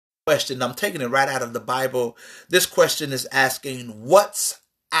question. I'm taking it right out of the Bible. This question is asking, what's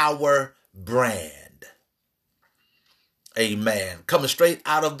our brand? Amen. Coming straight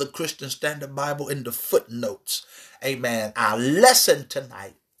out of the Christian Standard Bible in the footnotes. Amen. Our lesson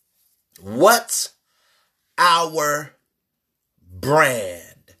tonight. What's our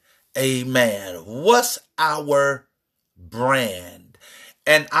brand? Amen. What's our brand?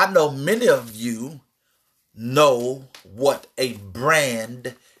 And I know many of you know what a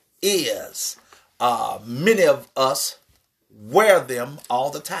brand is. Many of us wear them all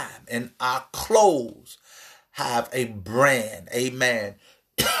the time, and our clothes have a brand. Amen.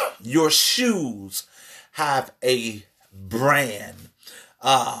 Your shoes have a brand.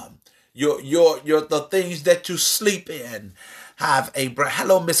 The things that you sleep in have a brand.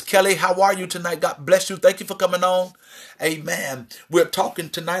 Hello, Miss Kelly. How are you tonight? God bless you. Thank you for coming on. Amen. We're talking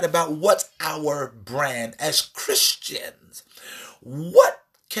tonight about what's our brand as Christians. What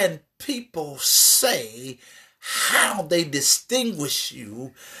can people say how they distinguish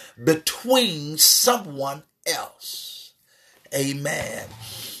you between someone else? Amen.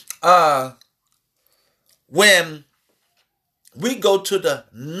 When we go to the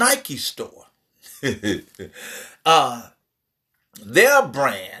Nike store, their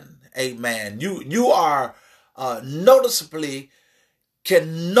brand, amen, you are noticeably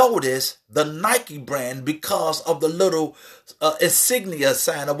can notice the Nike brand because of the little insignia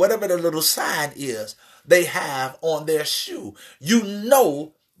sign or whatever the little sign is they have on their shoe. You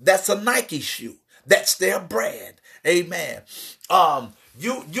know that's a Nike shoe. That's their brand. Amen.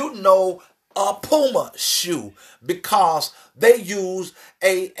 You know a Puma shoe because they use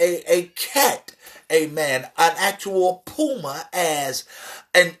a cat, amen, an actual Puma as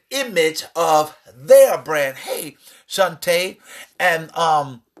an image of their brand. Hey, Shantae, and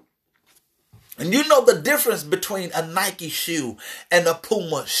you know the difference between a Nike shoe and a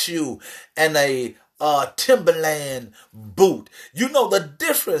Puma shoe and a Timberland boot. You know the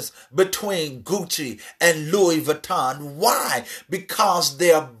difference between Gucci and Louis Vuitton. Why? Because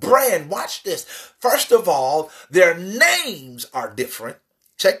their brand, watch this. First of all, their names are different.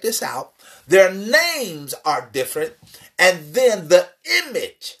 Check this out. Their names are different. And then the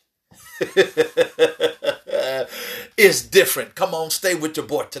image is different. Come on, stay with your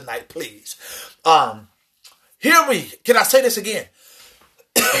boy tonight, please. Can I say this again?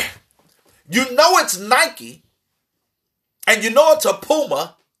 You know it's Nike and you know it's a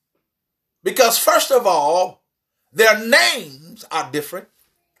Puma because first of all, their names are different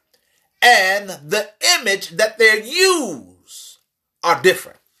and the image that they use are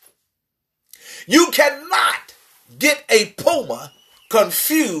different. You cannot get a Puma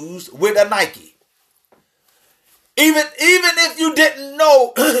confused with a Nike. Even if you didn't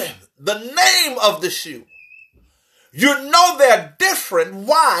know the name of the shoe, you know they're different.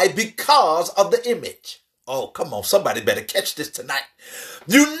 Why? Because of the image. Oh, come on. Somebody better catch this tonight.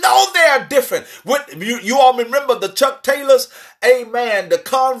 You know they're different. You all remember the Chuck Taylors? Amen. The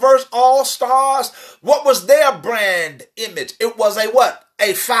Converse All-Stars. What was their brand image? It was a what?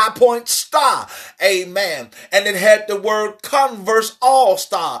 A 5-point star. Amen. And it had the word Converse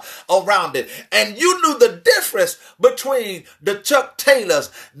All-Star around it. And you knew the difference between the Chuck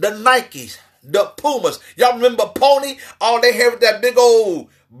Taylors, the Nikes, the Pumas. Y'all remember Pony? All they had with that big old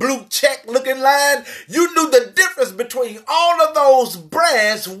blue check looking line. You knew the difference between all of those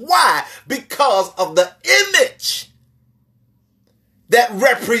brands. Why? Because of the image that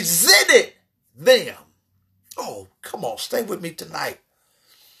represented them. Oh, come on, stay with me tonight.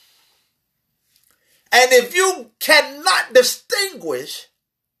 And if you cannot distinguish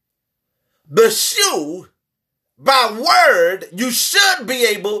the shoe by word, you should be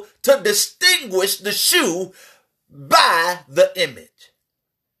able to distinguish the shoe by the image.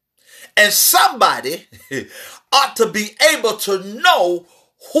 And somebody ought to be able to know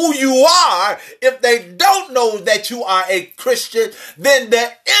who you are. If they don't know that you are a Christian, then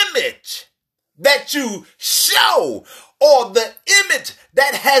the image that you show or the image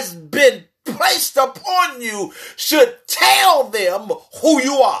that has been placed upon you should tell them who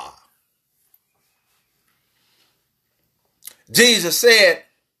you are. Jesus said,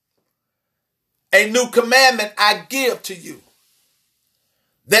 a new commandment I give to you,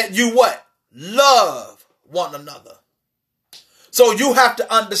 that you what? Love one another. So you have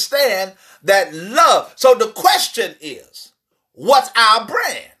to understand that love. So the question is, what's our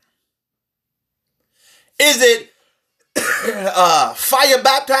brand? Is it fire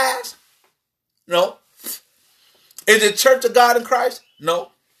baptized? No. Is it Church of God in Christ?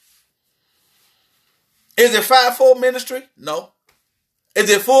 No. Is it fivefold ministry? No. Is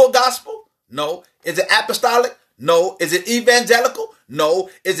it full gospel? No. Is it apostolic? No. Is it evangelical? No.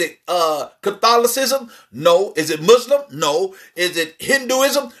 Is it Catholicism? No. Is it Muslim? No. Is it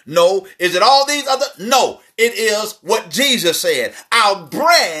Hinduism? No. Is it all these other? No. It is what Jesus said. Our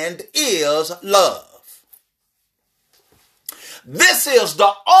brand is love. This is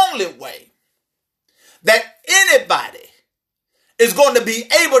the only way that anybody is going to be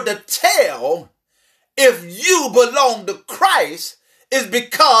able to tell if you belong to Christ is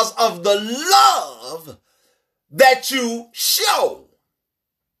because of the love that you show.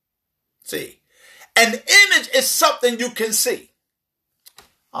 See, an image is something you can see.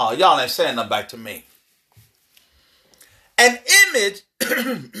 Oh, y'all ain't saying nothing back to me. An image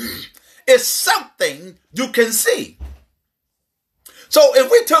is something you can see. So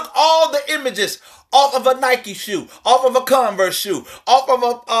if we took all the images off of a Nike shoe, off of a Converse shoe, off of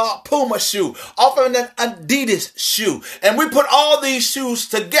a Puma shoe, off of an Adidas shoe, and we put all these shoes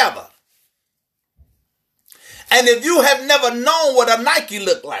together, and if you have never known what a Nike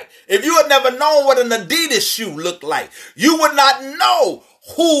looked like, if you had never known what an Adidas shoe looked like, you would not know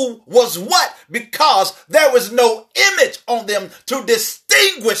who was what because there was no image on them to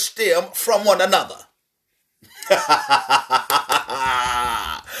distinguish them from one another.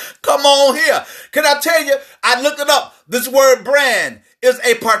 Come on here. Can I tell you, I looked it up. This word brand is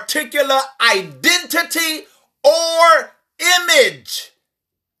a particular identity or image.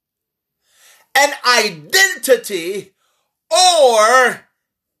 An identity or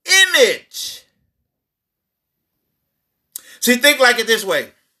image. See, think like it this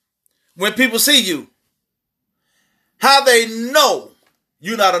way. When people see you, how they know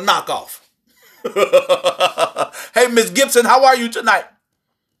you're not a knockoff. Hey, Miss Gibson, how are you tonight?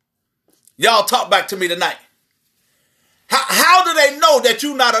 Y'all talk back to me tonight. How do they know that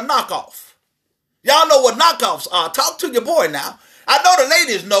you're not a knockoff? Y'all know what knockoffs are. Talk to your boy now. I know the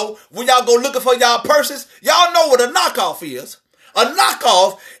ladies know when y'all go looking for y'all purses. Y'all know what a knockoff is. A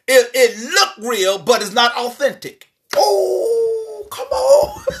knockoff, it look real, but it's not authentic. Oh, come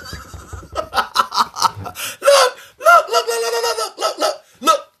on. Look.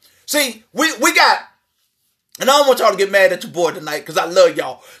 See, we got, and I don't want y'all to get mad at your boy tonight because I love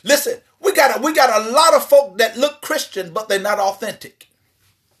y'all. Listen, we got a lot of folk that look Christian, but they're not authentic.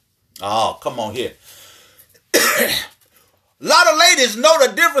 Oh, come on here. A lot of ladies know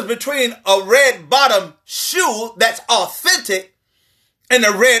the difference between a red bottom shoe that's authentic and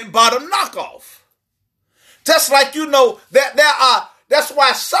a red bottom knockoff. Just like you know that that's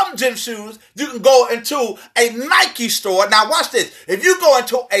why some gym shoes, you can go into a Nike store. Now watch this. If you go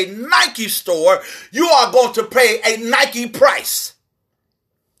into a Nike store, you are going to pay a Nike price.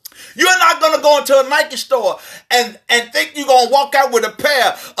 You're not going to go into a Nike store and think you're going to walk out with a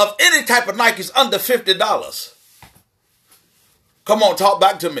pair of any type of Nikes under $50. Come on, talk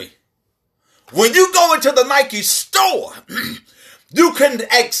back to me. When you go into the Nike store, you can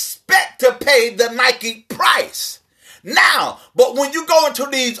expect to pay the Nike price. Now, but when you go into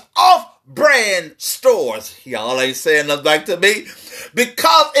these off-brand stores, y'all ain't saying nothing back to me,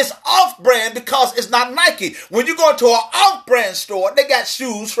 because it's off-brand, because it's not Nike. When you go into an off-brand store, they got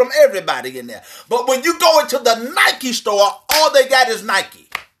shoes from everybody in there. But when you go into the Nike store, all they got is Nike.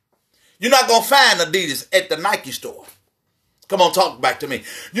 You're not going to find Adidas at the Nike store. Come on, talk back to me.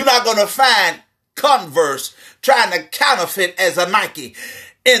 You're not going to find Converse trying to counterfeit as a Nike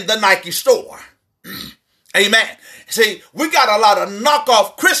in the Nike store. Amen. See, we got a lot of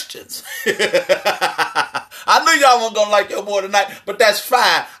knockoff Christians. I knew y'all weren't going to like your boy tonight, but that's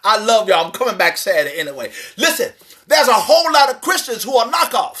fine. I love y'all. I'm coming back Saturday anyway. Listen, there's a whole lot of Christians who are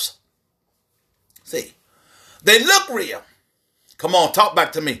knockoffs. See, they look real. Come on, talk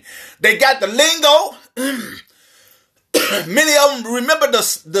back to me. They got the lingo. Many of them remember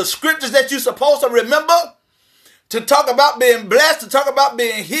the scriptures that you're supposed to remember. To talk about being blessed, to talk about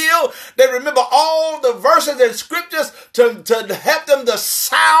being healed. They remember all the verses and scriptures to help them to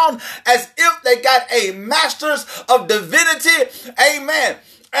sound as if they got a master's of divinity. Amen.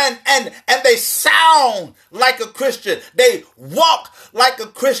 And they sound like a Christian. They walk like a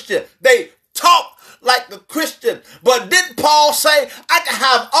Christian. They talk like a Christian. But didn't Paul say, I can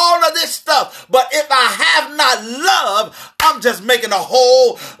have all of this stuff, but if I have not love, I'm just making a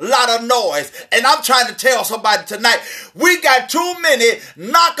whole lot of noise. And I'm trying to tell somebody tonight, we got too many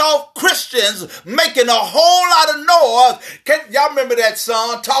knockoff Christians making a whole lot of noise. Y'all remember that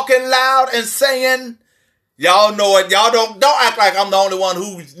song, Talking Loud and Saying? Y'all know it. Y'all don't act like I'm the only one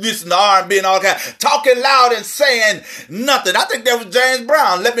who listens to R&B and all that. Talking loud and saying nothing. I think that was James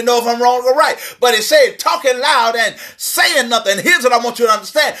Brown. Let me know if I'm wrong or right. But it said talking loud and saying nothing. Here's what I want you to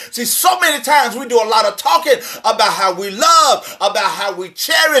understand. See, so many times we do a lot of talking about how we love, about how we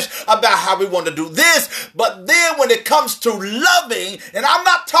cherish, about how we want to do this. But then when it comes to loving, and I'm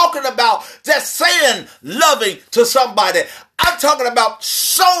not talking about just saying loving to somebody. I'm talking about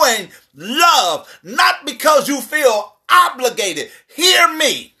showing love, not because you feel obligated. Hear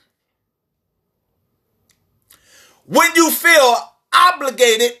me. When you feel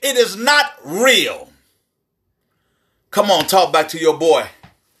obligated, it is not real. Come on, talk back to your boy.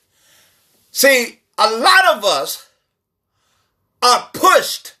 See, a lot of us are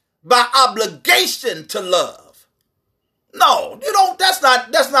pushed by obligation to love. No, you don't. That's not.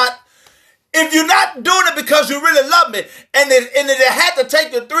 If you're not doing it because you really love me, and it had to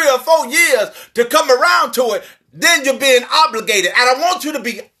take you 3 or 4 years to come around to it, then you're being obligated. And I want you to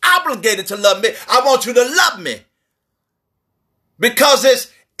be obligated to love me. I want you to love me because it's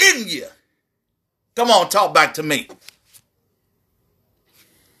in you. Come on, talk back to me.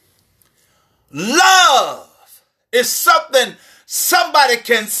 Love is something somebody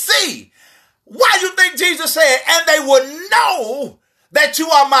can see. Why do you think Jesus said, and they will know that you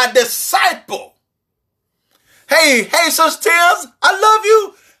are my disciple? Hey, Sister Tims, I love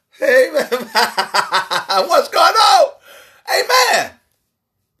you. Hey, man. What's going on? Amen.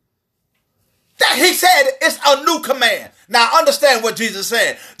 That he said it's a new command. Now understand what Jesus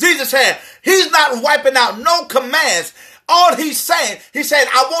said. Jesus said he's not wiping out no commands. All he's saying, he said,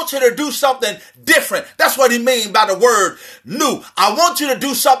 I want you to do something different. That's what he means by the word new. I want you to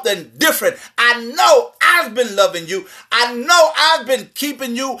do something different. I know I've been loving you. I know I've been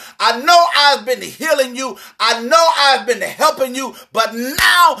keeping you. I know I've been healing you. I know I've been helping you. But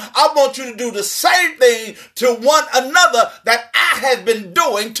now I want you to do the same thing to one another that I have been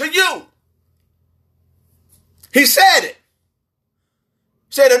doing to you. He said it.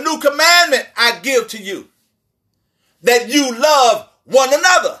 He said, a new commandment I give to you, that you love one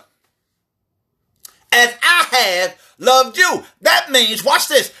another as I have loved you. That means, watch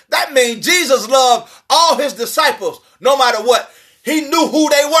this, that means Jesus loved all his disciples no matter what. He knew who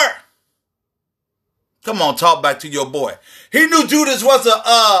they were. Come on, talk back to your boy. He knew Judas was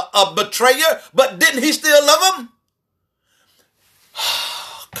a betrayer, but didn't he still love him?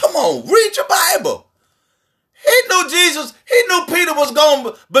 Come on, read your Bible. He knew Jesus, he knew Peter was going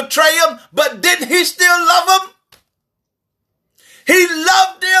to betray him, but didn't he still love him? He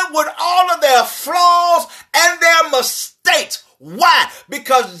loved them with all of their flaws and their mistakes. Why?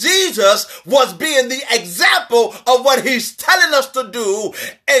 Because Jesus was being the example of what he's telling us to do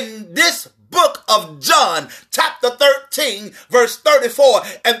in this book of John, chapter 13, verse 34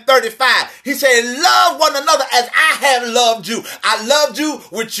 and 35. He said, love one another as I have loved you. I loved you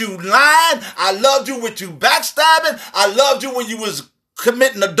with you lying. I loved you with you backstabbing. I loved you when you was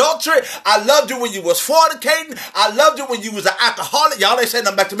committing adultery. I loved you when you was fornicating. I loved you when you was an alcoholic. Y'all ain't saying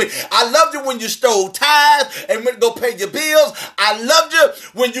nothing back to me. I loved you when you stole tithes and went to go pay your bills. I loved you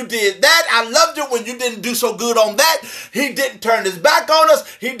when you did that. I loved you when you didn't do so good on that. He didn't turn his back on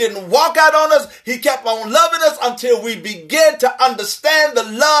us. He didn't walk out on us. He kept on loving us until we begin to understand the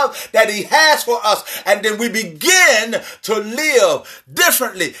love that he has for us. And then we begin to live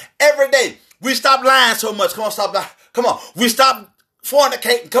differently every day. We stop lying so much. Come on, stop lying. Come on. We stop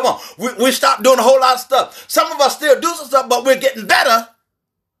fornicating. Come on. We stopped doing a whole lot of stuff. Some of us still do some stuff, but we're getting better.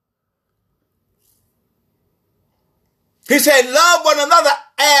 He said, love one another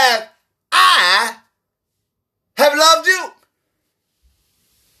as I have loved you.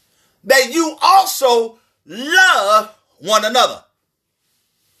 That you also love one another.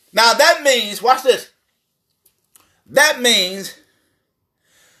 Now that means, watch this. That means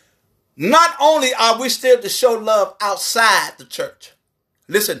not only are we still to show love outside the church.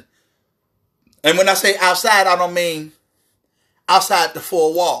 Listen, and when I say outside, I don't mean outside the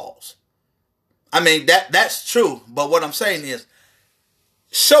four walls. I mean, that's true, but what I'm saying is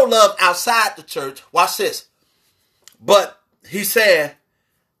show love outside the church. Watch this. But he said,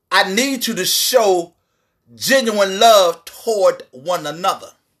 I need you to show genuine love toward one another.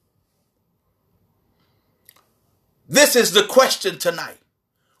 This is the question tonight.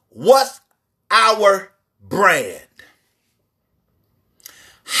 What's our brand?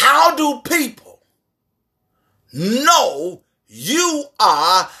 How do people know you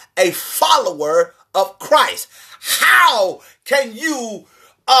are a follower of Christ? How can you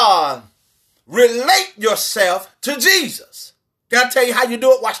relate yourself to Jesus? Can I tell you how you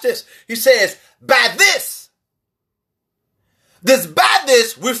do it? Watch this. He says, by this. This by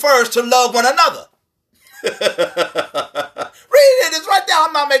this refers to love one another. Read it. It's right there.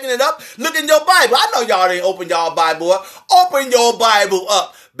 I'm not making it up. Look in your Bible. I know y'all ain't open y'all Bible up. Open your Bible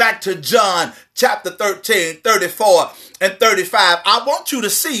up. Back to John chapter 13, 34 and 35. I want you to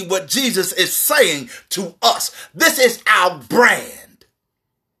see what Jesus is saying to us. This is our brand.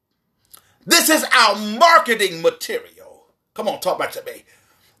 This is our marketing material. Come on, talk back to me.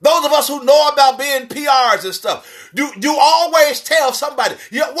 Those of us who know about being PRs and stuff, you always tell somebody,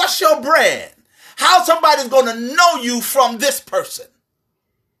 what's your brand? How somebody's going to know you from this person.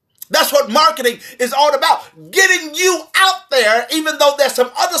 That's what marketing is all about. Getting you out there, even though there's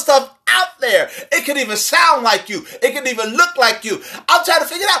some other stuff out there. It can even sound like you. It can even look like you. I'm trying to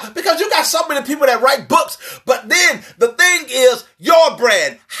figure it out because you got so many people that write books. But then the thing is your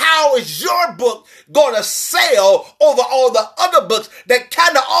brand. How is your book going to sell over all the other books that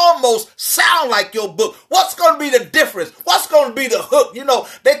kind of almost sound like your book? What's going to be the difference? What's going to be the hook? You know,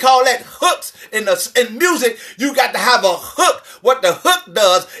 they call that hooks in music. You got to have a hook. What the hook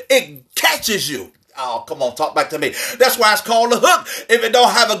does, it catches you. Oh, come on, talk back to me. That's why it's called a hook. If it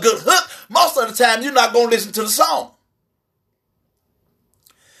don't have a good hook, most of the time you're not going to listen to the song.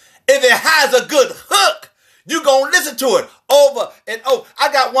 If it has a good hook, you're going to listen to it over and over.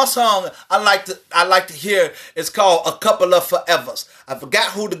 I got one song I like to hear. It's called A Couple of Forevers. I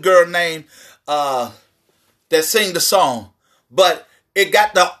forgot who the girl named that sing the song, but it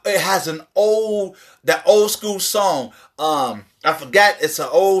has that old school song. I forgot, it's an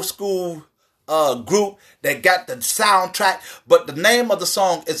old school group that got the soundtrack, but the name of the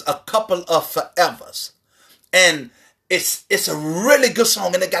song is A Couple of Forevers. And it's a really good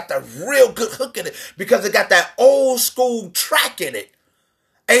song, and it got that real good hook in it because it got that old school track in it.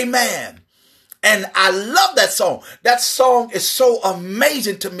 Amen. And I love that song. That song is so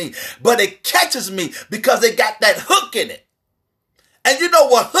amazing to me, but it catches me because it got that hook in it. And you know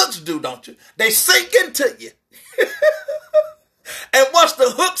what hooks do, don't you? They sink into you. And once the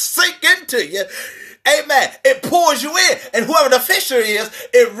hook sink into you, amen, it pulls you in. And whoever the fisher is,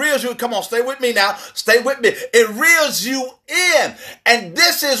 it reels you. Come on, stay with me now. Stay with me. It reels you in. And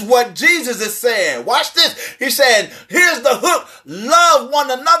this is what Jesus is saying. Watch this. He's saying, here's the hook. Love one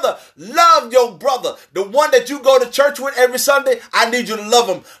another. Love your brother. The one that you go to church with every Sunday, I need you to love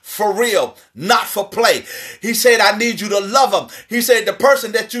him for real, not for play. He said, I need you to love him. He said, the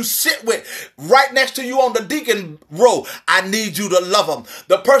person that you sit with right next to you on the deacon row, I need you to love him.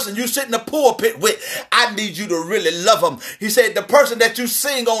 The person you sit in the pulpit with, I need you to really love him. He said, the person that you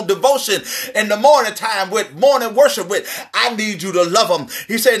sing on devotion in the morning time with, morning worship with, I need you to love them.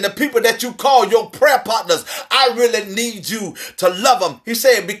 He said, the people that you call your prayer partners, I really need you to love them. He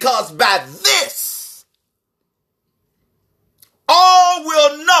said, because by this, all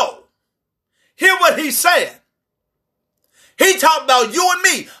will know. Hear what he's saying. He talked about you and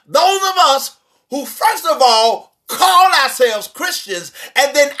me, those of us who first of all call ourselves Christians,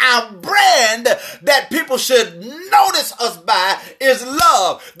 and then our brand that people should notice us by is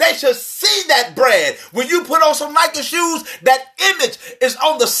love. They should see that brand. When you put on some Nike shoes, that image is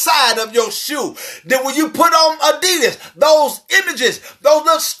on the side of your shoe. Then when you put on Adidas, those images, those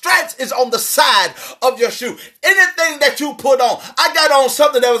little stripes is on the side of your shoe. Anything that you put on. I got on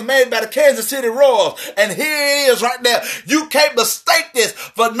something that was made by the Kansas City Royals, and here it is right there. You can't mistake this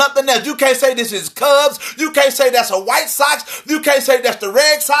for nothing else. You can't say this is Cubs. You can't say that's a White Sox. You can't say that's the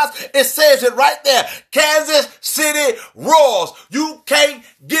Red Sox. It says it right there. Kansas City Royals. You can't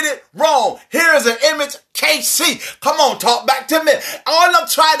get it wrong. Here's an image, KC. Come on, talk back to me. All I'm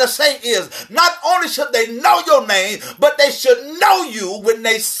trying to say is not only should they know your name, but they should know you when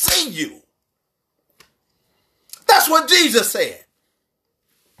they see you. That's what Jesus said.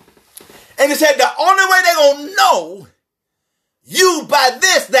 And he said the only way they're going to know you by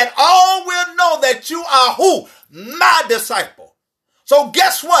this, that all will know that you are who? My disciple. So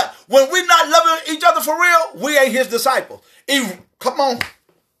guess what? When we're not loving each other for real, we ain't his disciples. Come on.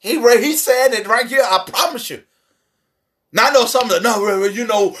 He said it right here. I promise you. Now I know some of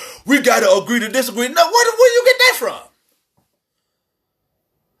the, we got to agree to disagree. No, where you get that from?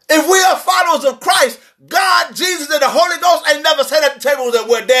 If we are followers of Christ, God, Jesus, and the Holy Ghost ain't never sat at the table that,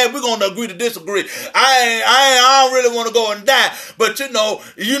 well, Dad, we're going to agree to disagree. I don't really want to go and die. But no.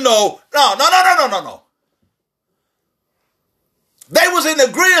 They was in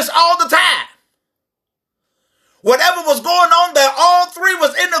agreement all the time. Whatever was going on there, all three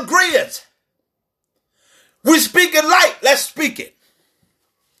was in agreement. We speak it light. Let's speak it.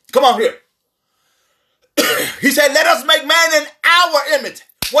 Come on here. He said, let us make man in our image.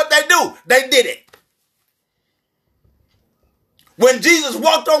 What they do, they did it. When Jesus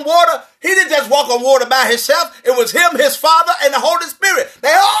walked on water, he didn't just walk on water by himself. It was him, his Father, and the Holy Spirit.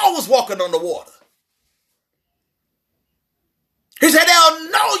 They all was walking on the water. He said they'll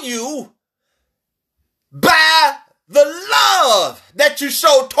know you by the love that you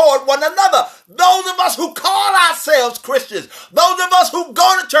show toward one another. Those of us who call ourselves Christians, those of us who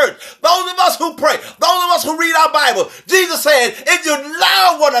go to church, those of us who pray, those of us who read our Bible, Jesus said, if you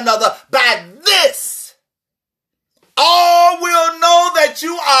love one another, by this, all will know that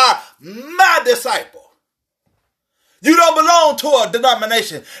you are my disciple. You don't belong to a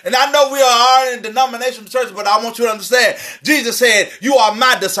denomination. And I know we are in denominational churches, but I want you to understand, Jesus said, you are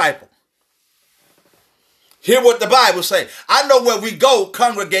my disciple. Hear what the Bible say. I know where we go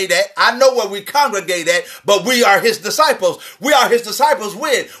congregate at. I know where we congregate at, but we are his disciples. We are his disciples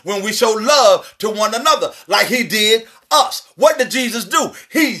when we show love to one another like he did us. What did Jesus do?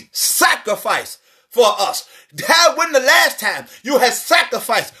 He sacrificed for us. When the last time you had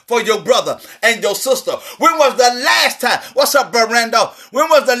sacrificed for your brother and your sister? When was the last time? What's up, Brando? When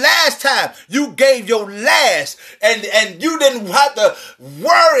was the last time you gave your last and you didn't have to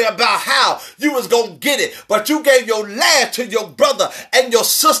worry about how you was going to get it, but you gave your last to your brother and your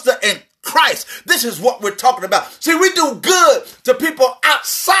sister in Christ? This is what we're talking about. See, we do good to people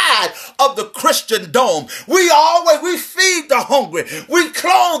outside of the Christian dome. We feed the hungry. We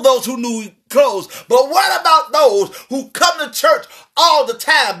clothe those who need clothes. But what about those who come to church all the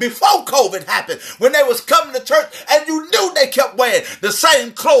time before COVID happened? When they was coming to church and you knew they kept wearing the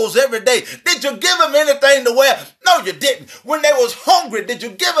same clothes every day. Did you give them anything to wear? No, you didn't. When they was hungry, did you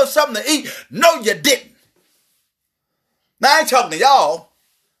give them something to eat? No, you didn't. Now I ain't talking to y'all.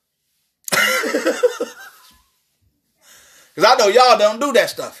 Because I know y'all don't do that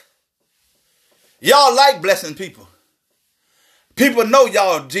stuff. Y'all like blessing people. People know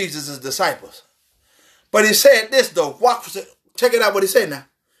y'all Jesus' disciples. But he said this though. Check it out what he said now.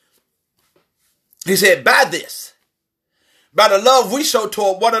 He said, by this, by the love we show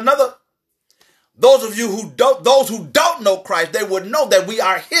toward one another, those who don't know Christ, they would know that we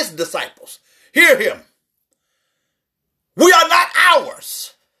are his disciples. Hear him. We are not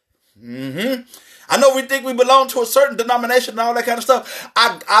ours. I know we think we belong to a certain denomination and all that kind of stuff.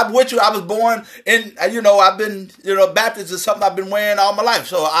 I'm with you. I was born in, I've been, Baptist is something I've been wearing all my life.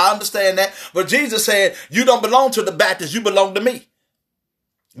 So I understand that. But Jesus said, you don't belong to the Baptist. You belong to me.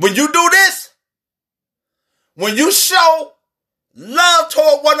 When you do this, when you show love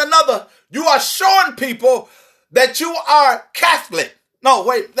toward one another, you are showing people that you are Catholic. No,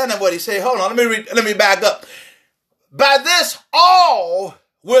 wait, that's not what he said. Hold on. Let me back up. By this, all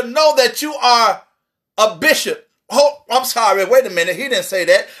will know that you are a bishop. Oh, I'm sorry. Wait a minute. He didn't say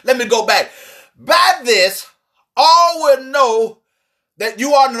that. Let me go back. By this, all will know that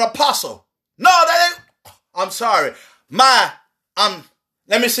you are an apostle. No, that ain't. I'm sorry.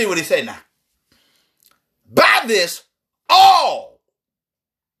 Let me see what he said now. By this, all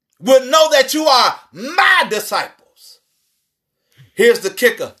will know that you are my disciples. Here's the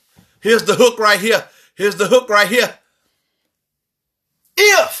kicker. Here's the hook right here. Here's the hook right here.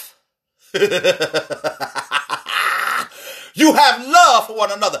 If you have love for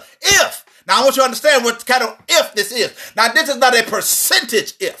one another. If. Now I want you to understand what kind of if this is. Now this is not a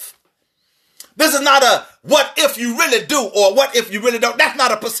percentage if. This is not a what if you really do or what if you really don't. That's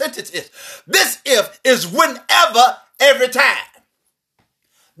not a percentage if. This if is whenever, every time.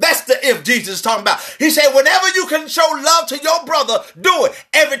 That's the if Jesus is talking about. He said whenever you can show love to your brother, do it.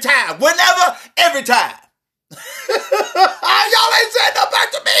 Every time. Whenever, every time. Y'all ain't saying nothing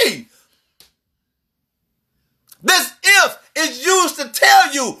back to me. This if is used to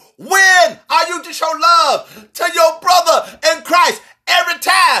tell you when are you to show love to your brother in Christ. Every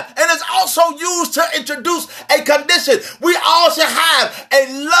time. And it's also used to introduce a condition. We all should have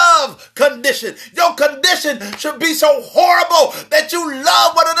a love condition. Your condition should be so horrible that you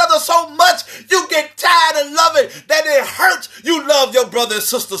love one another so much you get tired of loving that it hurts. You love your brother and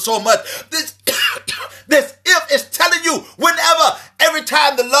sister so much. This if is telling you whenever, every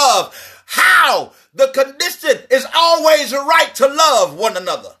time to love. How? The condition is always right to love one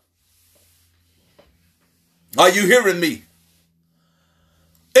another. Are you hearing me?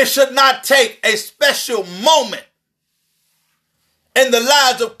 It should not take a special moment in the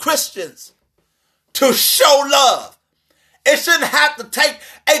lives of Christians to show love. It shouldn't have to take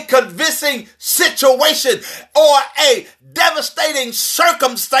a convincing situation or a devastating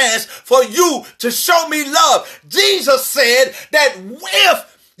circumstance for you to show me love. Jesus said that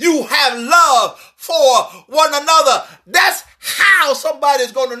if you have love for one another, that's how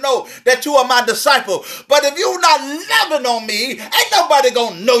somebody's going to know that you are my disciple. But if you're not loving on me, ain't nobody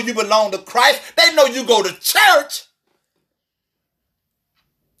going to know you belong to Christ. They know you go to church.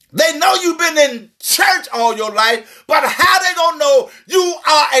 They know you've been in church all your life, but how they going to know you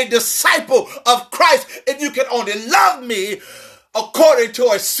are a disciple of Christ if you can only love me according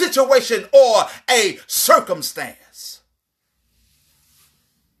to a situation or a circumstance.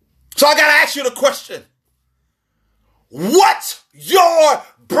 So I got to ask you the question. What's your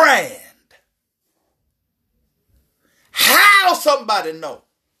brand? How somebody know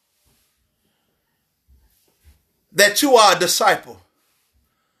that you are a disciple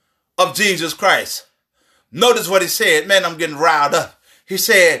of Jesus Christ? Notice what he said. Man, I'm getting riled up. He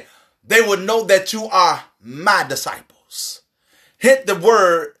said, they will know that you are my disciples. Hit the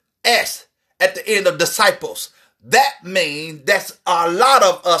word S at the end of disciples. That means that's a lot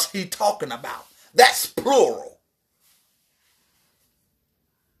of us he talking about. That's plural.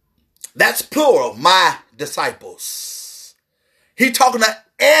 That's plural, my disciples. He talking to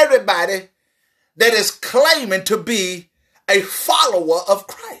everybody that is claiming to be a follower of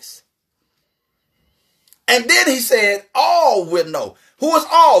Christ. And then he said, all will know. Who is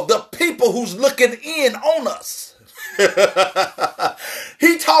all? The people who's looking in on us.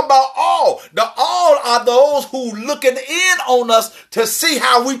 He talking about all. The all are those who looking in on us to see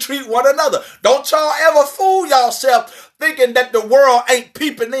how we treat one another. Don't y'all ever fool yourself thinking that the world ain't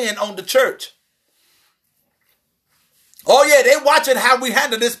peeping in on the church. Oh yeah, they watching how we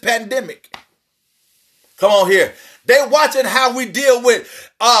handle this pandemic. Come on here. They watching how we deal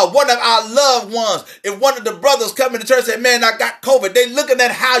with one of our loved ones. If one of the brothers come in the church and say, man, I got COVID, they looking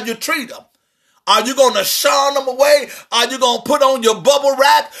at how you treat them. Are you going to shun them away? Are you going to put on your bubble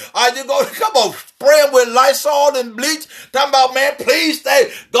wrap? Are you going to, come on, spray them with Lysol and bleach? Talking about, man, please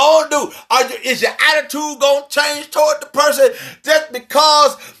stay. Go and do. Is your attitude going to change toward the person just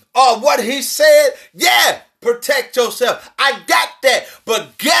because of what he said? Yeah, protect yourself. I got that.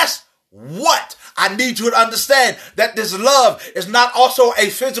 But guess what? I need you to understand that this love is not also a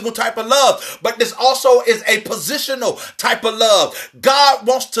physical type of love, but this also is a positional type of love. God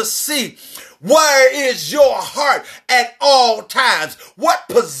wants to see, where is your heart at all times? What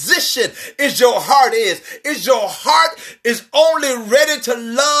position is your heart is? Is your heart is only ready to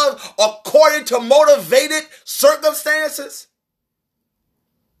love according to motivated circumstances?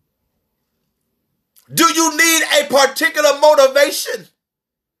 Do you need a particular motivation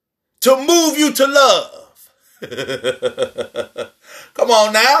to move you to love? Come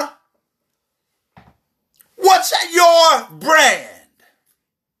on now. What's your brand?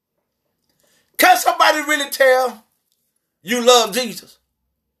 Can somebody really tell you love Jesus?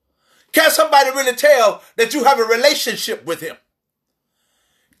 Can somebody really tell that you have a relationship with him?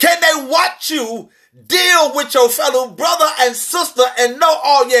 Can they watch you deal with your fellow brother and sister and know,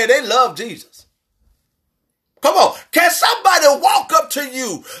 oh yeah, they love Jesus? Come on. Can somebody walk up to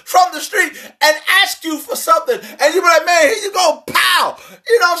you from the street and ask you for something and you be like, man, here you go, pow.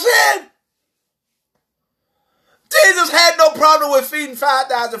 You know what I'm saying? Jesus had no problem with feeding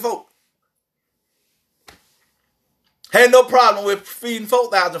 5,000 folks. Had no problem with feeding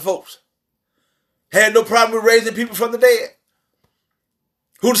 4,000 folks. Had no problem with raising people from the dead.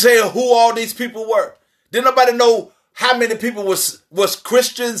 Who say who all these people were? Didn't nobody know how many people was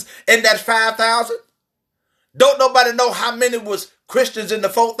Christians in that 5,000? Don't nobody know how many was Christians in the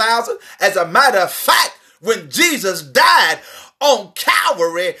 4,000? As a matter of fact, when Jesus died on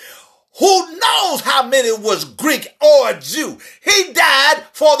Calvary, who knows how many was Greek or Jew? He died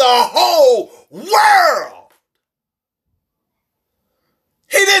for the whole world.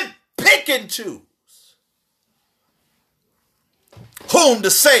 He didn't pick and choose whom to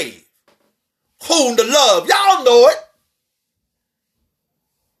save, whom to love. Y'all know it.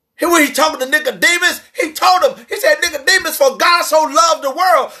 When he talking to Nicodemus, he told him, he said, Nicodemus, for God so loved the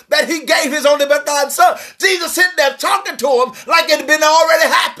world that he gave his only begotten son. Jesus sitting there talking to him like it had been already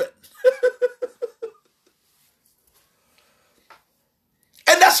happened.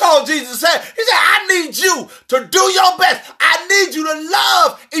 And that's all Jesus said. He said, I need you to do your best. I need you to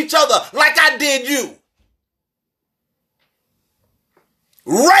love each other like I did you.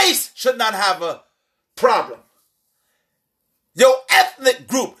 Race should not have a problem. Your ethnic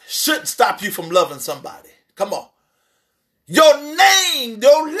group shouldn't stop you from loving somebody. Come on. Your name,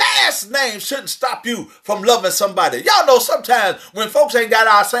 your last name shouldn't stop you from loving somebody. Y'all know sometimes when folks ain't got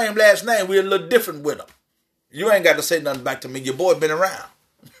our same last name, we're a little different with them. You ain't got to say nothing back to me. Your boy been around.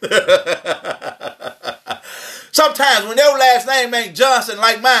 Sometimes when your last name ain't Johnson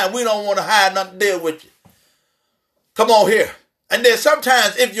like mine, we don't want to hide nothing to deal with you. Come on here. And then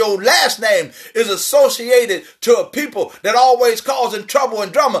sometimes if your last name is associated to a people that always causing trouble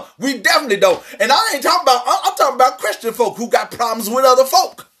and drama, we definitely don't. And I ain't talking about, I'm talking about Christian folk who got problems with other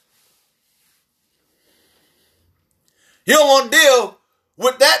folk. You don't want to deal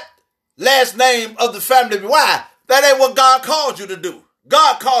with that last name of the family. Why? That ain't what God called you to do.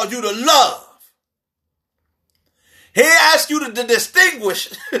 God called you to love. He asked you to distinguish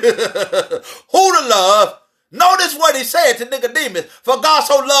who to love. Notice what he said to Nicodemus. For God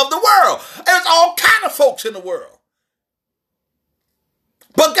so loved the world. There's all kind of folks in the world.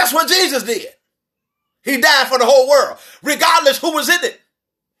 But guess what Jesus did? He died for the whole world, regardless who was in it.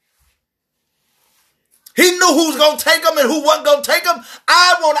 He knew who was going to take them and who wasn't going to take them.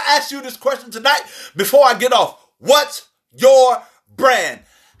 I want to ask you this question tonight before I get off. What's your brand?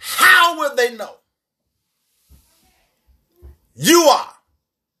 How will they know you are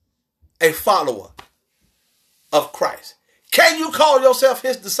a follower of Christ? Can you call yourself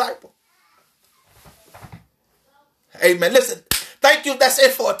his disciple? Amen. Listen, thank you. That's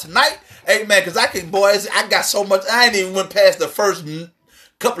it for tonight. Amen. Because I got so much. I ain't even went past the first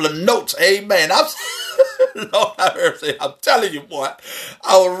couple of notes. Amen. Lord, I'm telling you, boy,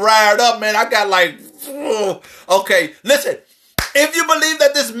 I was riled up, man. I got like, okay, listen. If you believe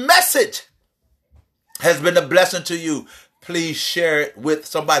that this message has been a blessing to you, please share it with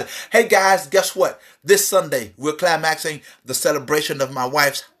somebody. Hey, guys, guess what? This Sunday, we're climaxing the celebration of my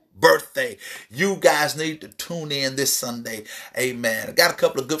wife's birthday. You guys need to tune in this Sunday. Amen. I got a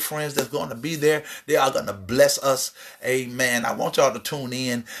couple of good friends that's going to be there. They are going to bless us. Amen. I want y'all to tune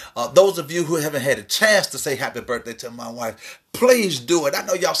in. Those of you who haven't had a chance to say happy birthday to my wife, please do it. I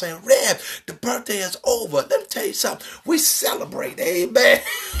know y'all saying, Rev, the birthday is over. Let me tell you something. We celebrate. Amen.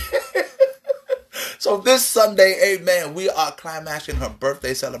 So this Sunday, amen, we are climaxing her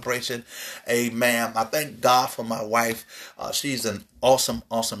birthday celebration. Amen. I thank God for my wife. She's an awesome,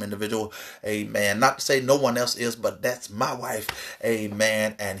 awesome individual. Amen. Not to say no one else is, but that's my wife.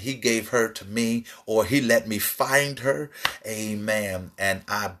 Amen. And he gave her to me, or he let me find her. Amen. And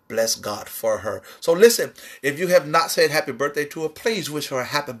I bless God for her. So listen, if you have not said happy birthday to her, please wish her a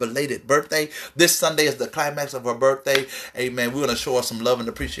happy belated birthday. This Sunday is the climax of her birthday. Amen. We're going to show her some love and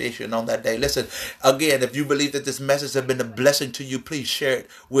appreciation on that day. Listen, again, if you believe that this message has been a blessing to you, please share it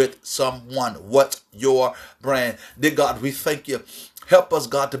with someone. What's your brand? Dear God, we thank you. Help us,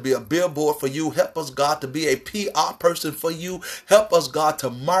 God, to be a billboard for you. Help us, God, to be a PR person for you. Help us, God, to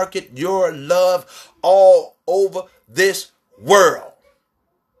market your love all over this world.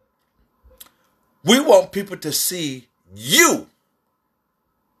 We want people to see you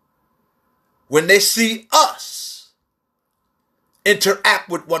when they see us interact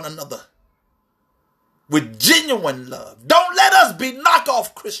with one another with genuine love. Don't let us be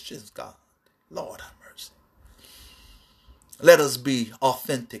knockoff Christians, God. Lord have mercy. Let us be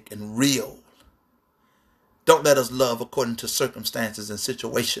authentic and real. Don't let us love according to circumstances and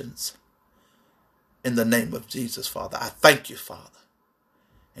situations. In the name of Jesus, Father, I thank you, Father,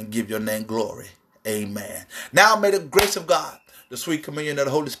 and give your name glory. Amen. Now may the grace of God, the sweet communion of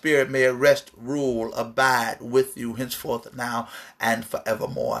the Holy Spirit may rest, rule, abide with you henceforth, now, and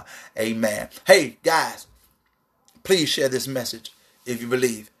forevermore. Amen. Hey, guys, please share this message if you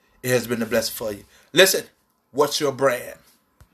believe it has been a blessing for you. Listen, what's your brand?